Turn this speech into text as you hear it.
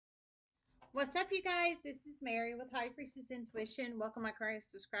What's up, you guys? This is Mary with High Priestess Intuition. Welcome, my current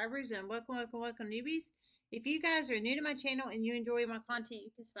subscribers, and welcome, newbies. If you guys are new to my channel and you enjoy my content,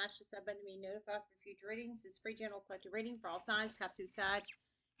 you can smash the sub button to be notified for future readings. It's free general collective reading for all signs, cap two sides,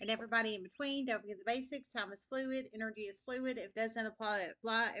 and everybody in between. Don't forget the basics. Time is fluid. Energy is fluid. If it doesn't apply, it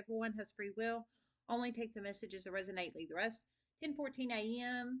apply. Everyone has free will. Only take the messages that resonate. Leave the rest. 10:14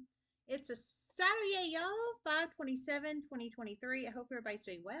 a.m. It's a Saturday, y'all. 5/27/2023. I hope everybody's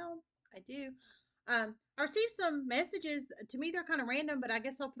doing well. I do. I received some messages. To me, they're kind of random, but I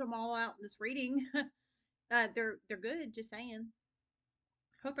guess I'll put them all out in this reading. They're good. Just saying.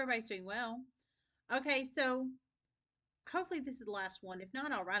 Hope everybody's doing well. Okay, so hopefully this is the last one. If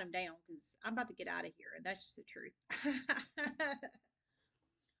not, I'll write them down because I'm about to get out of here, and that's just the truth.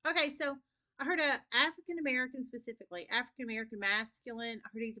 Okay, so I heard a African American, specifically African American masculine. I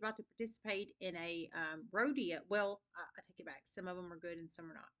heard he's about to participate in a rodeo. Well, I take it back. Some of them are good and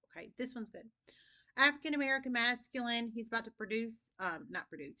some are not. Okay, this one's good. African American masculine. He's about to not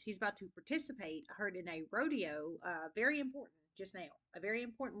produce. He's about to participate. I heard in a rodeo. Very important. Just now, a very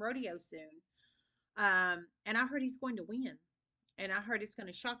important rodeo soon. And I heard he's going to win. And I heard it's going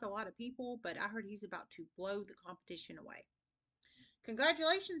to shock a lot of people. But I heard he's about to blow the competition away.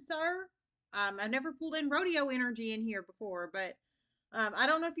 Congratulations, sir. I've never pulled in rodeo energy in here before, but I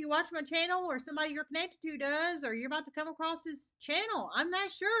don't know if you watch my channel or somebody you're connected to does, or you're about to come across this channel. I'm not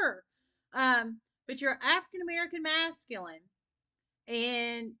sure. But you're African American masculine,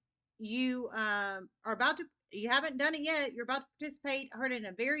 and you are about to. You haven't done it yet. You're about to participate. I heard in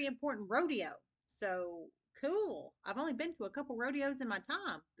a very important rodeo. So cool. I've only been to a couple rodeos in my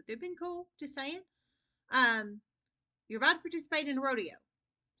time, but they've been cool. Just saying. Um, you're about to participate in a rodeo.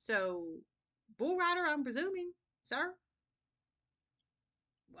 So, bull rider, I'm presuming, sir.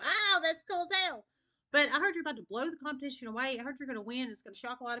 Wow, that's cool as hell. But I heard you're about to blow the competition away. I heard you're going to win. It's going to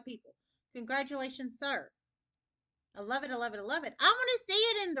shock a lot of people. Congratulations, sir. I love it. I love it. I love it. I want to see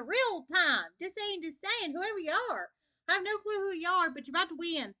it in the real time. Just saying, whoever you are. I have no clue who you are, but you're about to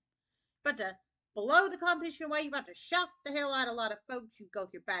win. About to blow the competition away. You're about to shock the hell out of a lot of folks. You go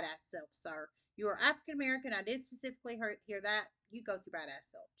with your badass self, sir. You are African American. I did specifically hear that. You go with your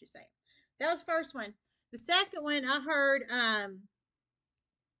badass self. Just saying. That was the first one. The second one, I heard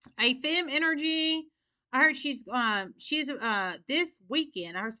a fem energy. I heard she's this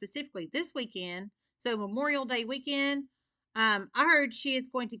weekend. I heard specifically this weekend. So Memorial Day weekend. I heard she is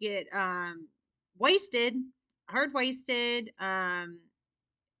going to get wasted. I heard wasted.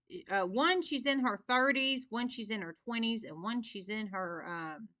 One she's in her 30s, one she's in her 20s, and one she's in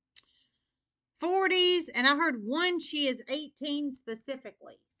her 40's. And I heard one she is 18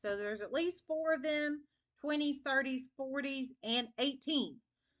 specifically. So there's at least four of them: 20s, 30s, 40s, and 18.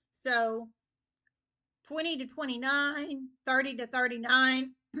 So 20 to 29, 30 to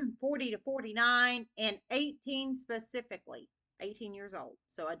 39, 40 to 49, and 18 specifically. 18 years old.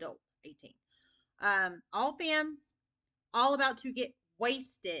 So adult 18. All femmes, all about to get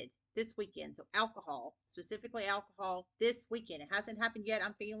wasted this weekend. So alcohol, specifically alcohol this weekend. It hasn't happened yet,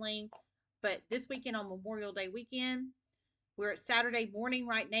 I'm feeling, but this weekend on Memorial Day weekend. We're at Saturday morning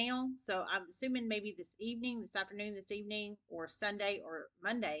right now, so I'm assuming maybe this evening, this afternoon, this evening, or Sunday or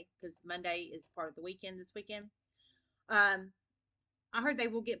Monday, because Monday is part of the weekend this weekend. I heard they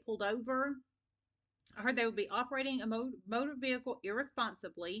will get pulled over. I heard they will be operating a motor vehicle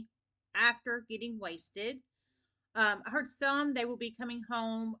irresponsibly after getting wasted. I heard some they will be coming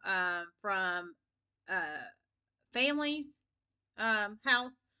home from families'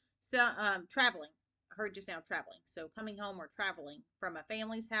 house, so traveling. I heard just now traveling. So coming home or traveling from a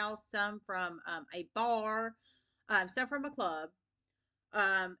family's house, some from a bar, some from a club.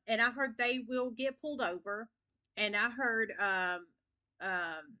 And I heard they will get pulled over, and I heard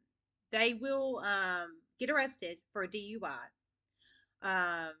they will get arrested for a DUI.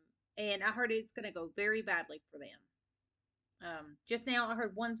 And I heard it's going to go very badly for them. Just now, I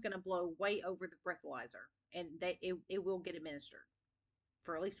heard one's going to blow way over the breathalyzer, and it will get administered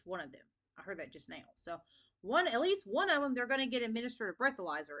for at least one of them. I heard that just now. So at least one of them, they're going to get administered a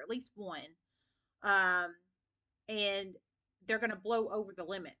breathalyzer, at least one, and they're going to blow over the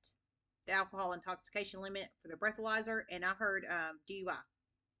limit, the alcohol intoxication limit for the breathalyzer. And I heard DUI.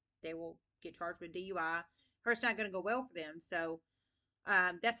 They will get charged with DUI. It's not going to go well for them. So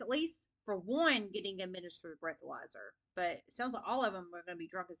that's at least for one getting administered a breathalyzer. But it sounds like all of them are going to be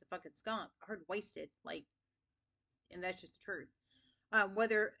drunk as a fucking skunk. I heard wasted, and that's just the truth.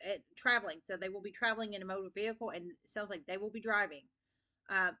 Whether traveling, so they will be traveling in a motor vehicle, and it sounds like they will be driving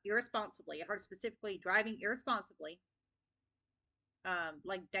irresponsibly. I heard specifically driving irresponsibly,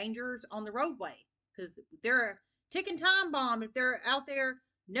 like dangers on the roadway, because they're a ticking time bomb if they're out there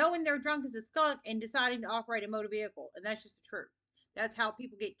knowing they're drunk as a skunk and deciding to operate a motor vehicle. And that's just the truth. That's how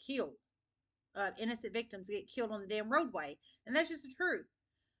people get killed. Innocent victims get killed on the damn roadway. And that's just the truth.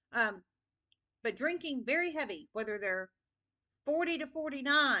 But drinking very heavy, whether they're 40 to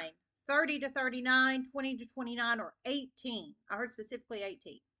 49, 30 to 39, 20 to 29, or 18. I heard specifically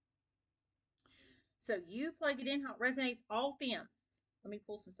 18. So you plug it in how it resonates, all femmes. Let me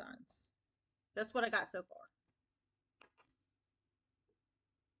pull some signs. That's what I got so far.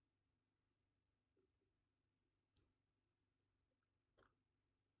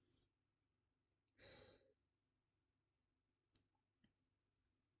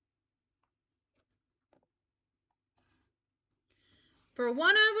 For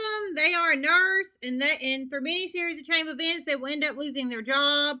one of them, they are a nurse, and for many series of chain events, they will end up losing their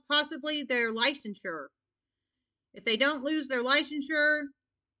job, possibly their licensure. If they don't lose their licensure,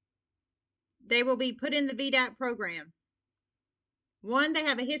 they will be put in the VDAP program. One, they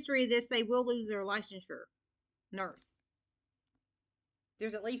have a history of this, they will lose their licensure. Nurse.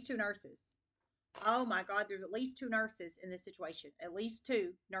 There's at least 2 nurses. Oh my God, there's at least 2 nurses in this situation. At least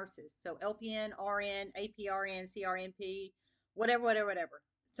 2 nurses. So LPN, RN, APRN, CRNP, whatever.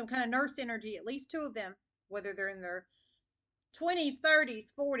 Some kind of nurse energy, at least 2 of them, whether they're in their 20s, 30s,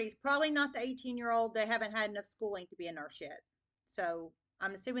 40s, probably not the 18-year-old. They haven't had enough schooling to be a nurse yet. So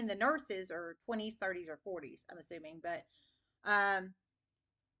I'm assuming the nurses are 20s, 30s, or 40s, I'm assuming. But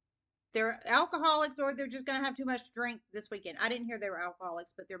they're alcoholics, or they're just going to have too much to drink this weekend. I didn't hear they were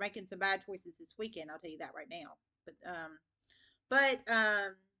alcoholics, but they're making some bad choices this weekend. I'll tell you that right now. But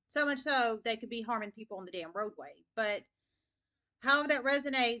so much so they could be harming people on the damn roadway. But however that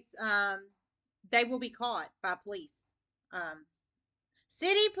resonates, they will be caught by police.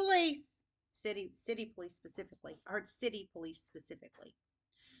 City police specifically. I heard city police specifically.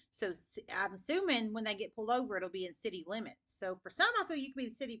 So I'm assuming when they get pulled over, it'll be in city limits. So for some, I feel you could be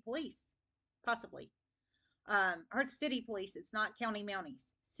the city police, possibly. I heard city police. It's not county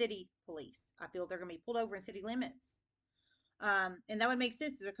mounties. City police. I feel they're going to be pulled over in city limits. And that would make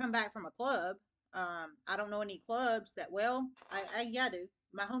sense. They're coming back from a club. I don't know any clubs that well. Yeah, I do.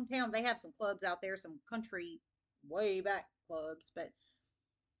 My hometown, they have some clubs out there, some country way back clubs, but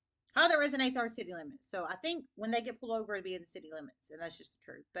how that resonates are city limits. So I think when they get pulled over, it'll be in the city limits, and that's just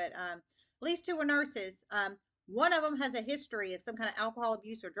the truth. But at least 2 were nurses. One of them has a history of some kind of alcohol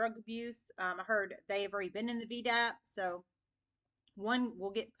abuse or drug abuse. I heard they have already been in the VDAP, so one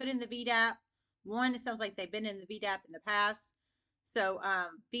will get put in the VDAP. One, it sounds like they've been in the VDAP in the past. So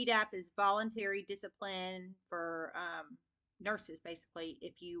VDAP is voluntary discipline for nurses, basically,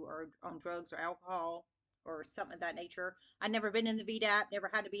 if you are on drugs or alcohol or something of that nature. I've never been in the VDAP,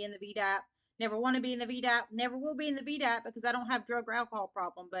 never had to be in the VDAP, never want to be in the VDAP, never will be in the VDAP because I don't have drug or alcohol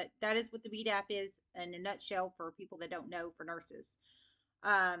problem. But that is what the VDAP is in a nutshell for people that don't know, for nurses.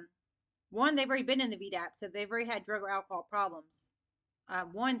 One, they've already been in the VDAP, so they've already had drug or alcohol problems.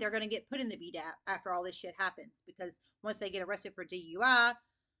 One, they're going to get put in the VDAP after all this shit happens, because once they get arrested for DUI,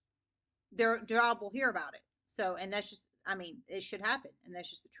 their job will hear about it. So, and that's just, I mean, it should happen, and that's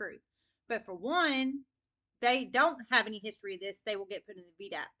just the truth. But for one, they don't have any history of this, they will get put in the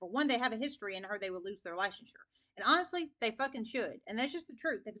VDAP. For one, they have a history, and they will lose their licensure. And honestly, they fucking should. And that's just the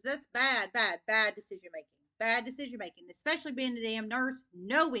truth, because that's bad decision making. Bad decision making, especially being a damn nurse,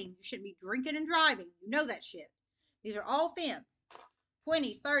 knowing you shouldn't be drinking and driving. You know that shit. These are all femmes.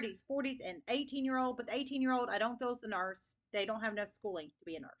 20s, 30s, 40s, and 18-year-old. But the 18-year-old, I don't feel is the nurse. They don't have enough schooling to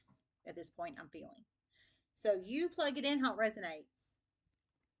be a nurse at this point, I'm feeling. So you plug it in how it resonates.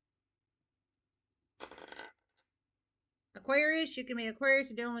 Aquarius, you can be Aquarius.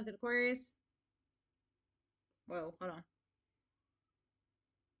 You're dealing with an Aquarius. Whoa, hold on.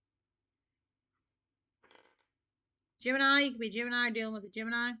 Gemini, you can be Gemini, dealing with a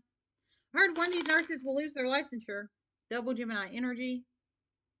Gemini. I heard one of these nurses will lose their licensure. Double Gemini energy.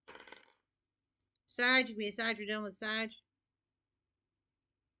 Sag, you can be a Sag, you're dealing with Sag.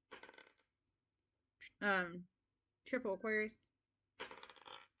 Triple Aquarius.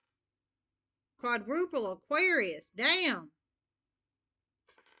 Quadruple Aquarius. Damn.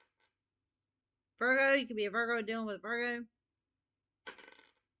 Virgo, you can be a Virgo dealing with Virgo.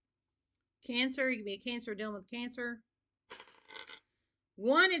 Cancer, you can be a Cancer dealing with Cancer.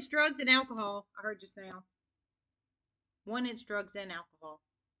 One, it's drugs and alcohol. I heard just now. One, it's drugs and alcohol.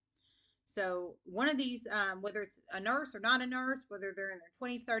 So one of these, whether it's a nurse or not a nurse, whether they're in their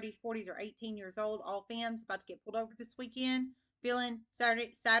 20s, 30s, 40s, or 18 years old, all femmes about to get pulled over this weekend, feeling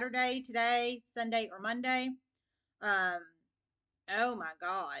Saturday, today, Sunday, or Monday. Oh my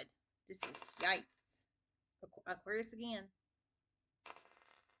God. This is yikes. Aquarius again.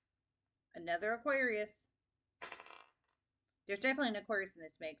 Another Aquarius. There's definitely an Aquarius in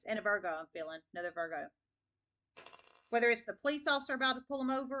this mix. And a Virgo, I'm feeling. Another Virgo. Whether it's the police officer about to pull them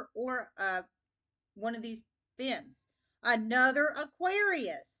over or one of these femmes. Another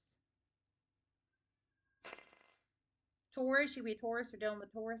Aquarius. Taurus, you be a Taurus or dealing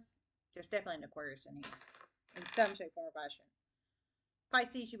with Taurus. There's definitely an Aquarius in here. In some shape, form, or fashion.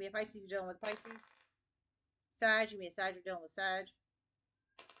 Pisces, you be a Pisces, you're dealing with Pisces. Sag, you be a Sag, you're dealing with Sag.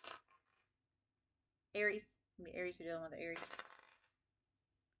 Aries, you be Aries, you're dealing with Aries.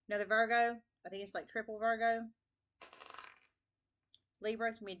 Another Virgo, I think it's like triple Virgo.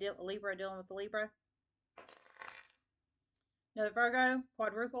 Libra, you be a Libra dealing with the Libra. Another Virgo,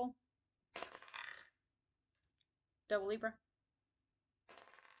 quadruple. Double Libra.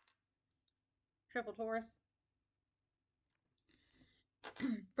 Triple Taurus.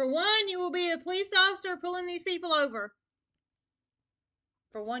 For one, you will be a police officer pulling these people over.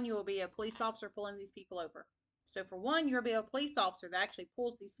 For one, you will be a police officer pulling these people over. So for one, you'll be a police officer that actually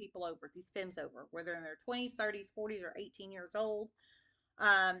pulls these people over, these femmes over, whether in their 20s, 30s, 40s, or 18 years old.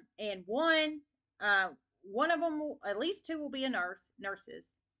 And one of them, at least two will be a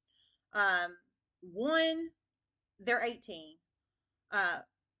nurses. One, they're 18.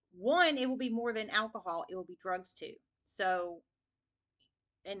 One, it will be more than alcohol. It will be drugs too. So,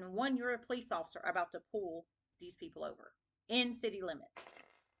 and one, you're a police officer about to pull these people over in city limits,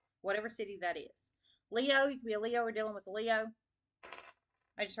 whatever city that is. Leo, you can be a Leo or dealing with a Leo.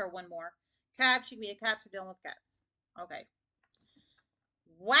 I just heard one more. Caps, you can be a Caps or dealing with Caps. Okay.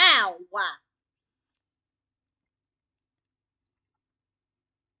 Wow.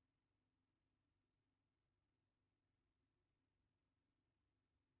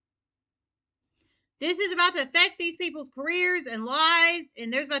 This is about to affect these people's careers and lives,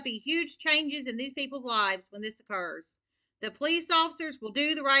 and there's about to be huge changes in these people's lives when this occurs. The police officers will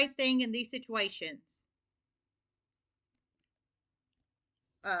do the right thing in these situations.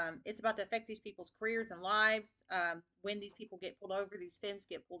 It's about to affect these people's careers and lives. When these people get pulled over, these femmes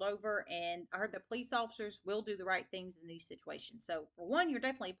get pulled over, and I heard the police officers will do the right things in these situations. So, for one, you're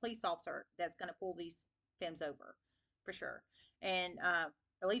definitely a police officer that's going to pull these femmes over, for sure. And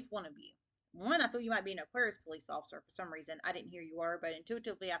at least one of you. One, I feel you might be an Aquarius police officer for some reason. I didn't hear you are, but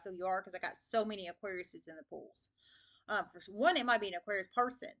intuitively, I feel you are because I got so many Aquariuses in the pools. For one, it might be an Aquarius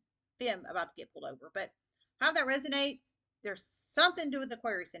person, femme about to get pulled over, but how that resonates, there's something to do with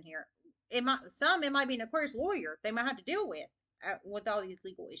Aquarius in here. It might be an Aquarius lawyer they might have to deal with all these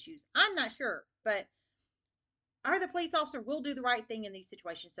legal issues. I'm not sure, but I heard the police officer will do the right thing in these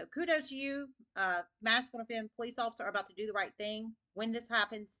situations. So kudos to you, masculine femme police officer, about to do the right thing when this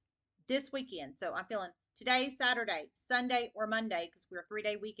happens this weekend. So I'm feeling today, Saturday, Sunday, or Monday because we're a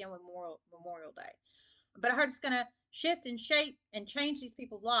 3-day weekend with Memorial Day. But I heard it's going to shift and shape and change these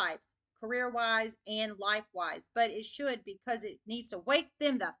people's lives, career wise and life wise. But it should because it needs to wake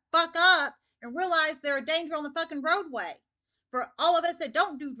them the fuck up and realize they're a danger on the fucking roadway. For all of us that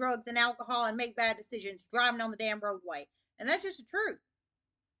don't do drugs and alcohol and make bad decisions driving on the damn roadway. And that's just the truth.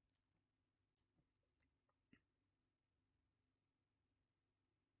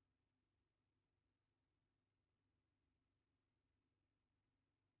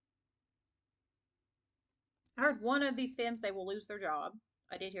 I heard one of these femmes they will lose their job.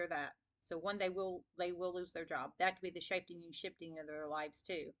 I did hear that. So one they will lose their job. That could be the shifting of their lives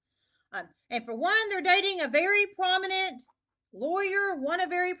too. And for one, they're dating a very prominent lawyer, one a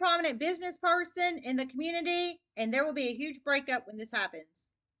very prominent business person in the community, and there will be a huge breakup when this happens.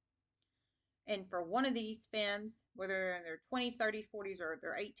 And for one of these femmes, whether they're in their 20s, 30s, 40s, or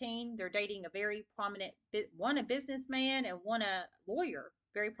they're 18, they're dating a very prominent, one a businessman and one a lawyer,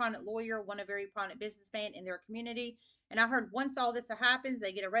 very prominent lawyer, one a very prominent businessman in their community. And I heard once all this happens,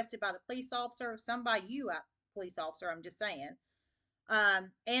 they get arrested by the police officer, some by you, police officer, I'm just saying.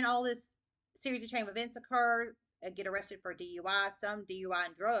 And all this series of chain of events occur, get arrested for DUI, some DUI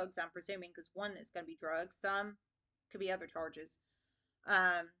and drugs, I'm presuming, because one is going to be drugs, some could be other charges.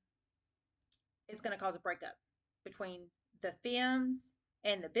 It's going to cause a breakup between the femmes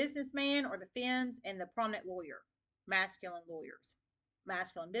and the businessman, or the femmes and the prominent lawyer, masculine lawyers,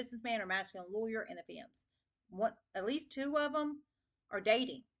 masculine businessman or masculine lawyer, and the femmes. At least two of them are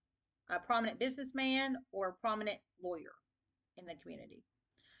dating a prominent businessman or a prominent lawyer in the community.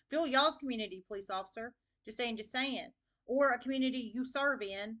 Feel y'all's community, police officer. Just saying. Or a community you serve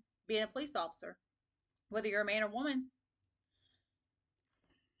in, being a police officer, whether you're a man or woman.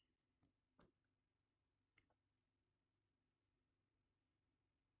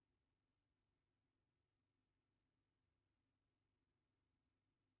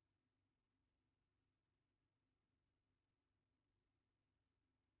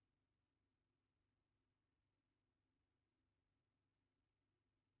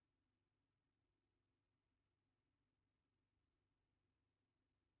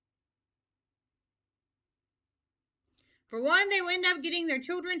 For one, they will end up getting their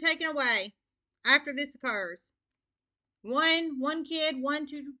children taken away after this occurs. One kid,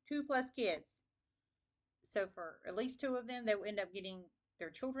 two plus kids. So for at least two of them, they will end up getting their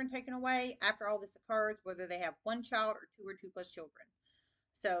children taken away after all this occurs, whether they have one child or two plus children.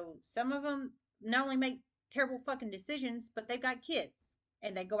 So some of them not only make terrible fucking decisions, but they've got kids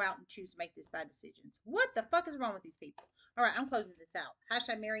and they go out and choose to make these bad decisions. What the fuck is wrong with these people? All right, I'm closing this out.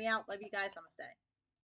 Hashtag Mary out. Love you guys. I'm gonna stay.